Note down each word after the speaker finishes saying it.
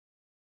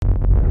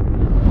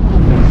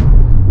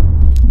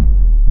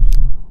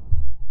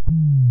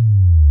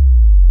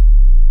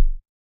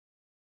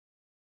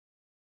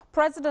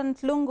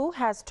President Lungu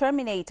has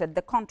terminated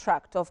the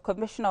contract of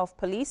Commissioner of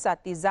Police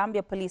at the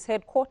Zambia Police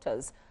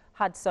Headquarters,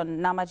 HUDSON,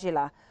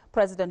 NAMACHILA.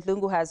 President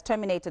Lungu has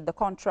terminated the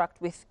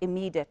contract with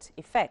immediate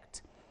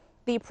effect.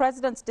 The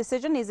President's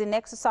decision is in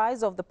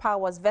exercise of the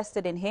powers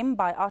vested in him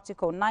by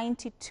Article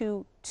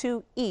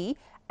 92.2e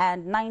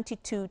and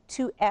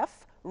 92.2f,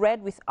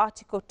 read with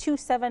Article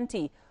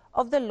 270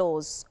 of the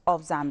laws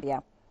of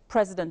Zambia.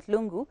 President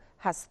Lungu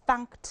has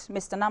thanked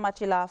Mr.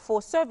 NAMACHILA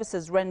for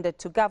services rendered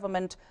to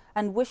government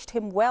and wished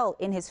him well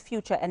in his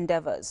future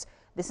endeavors.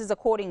 This is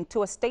according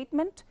to a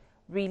statement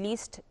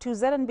released to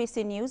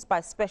ZNBC News by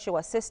Special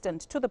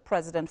Assistant to the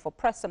President for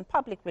Press and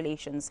Public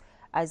Relations,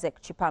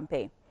 Isaac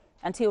Chipampe.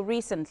 Until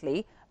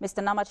recently,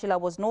 Mr. NAMACHILA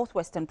was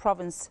Northwestern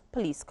Province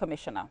Police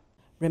Commissioner.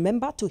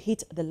 Remember to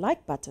hit the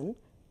like button,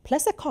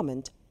 place a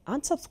comment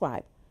and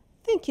subscribe.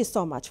 Thank you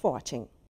so much for watching.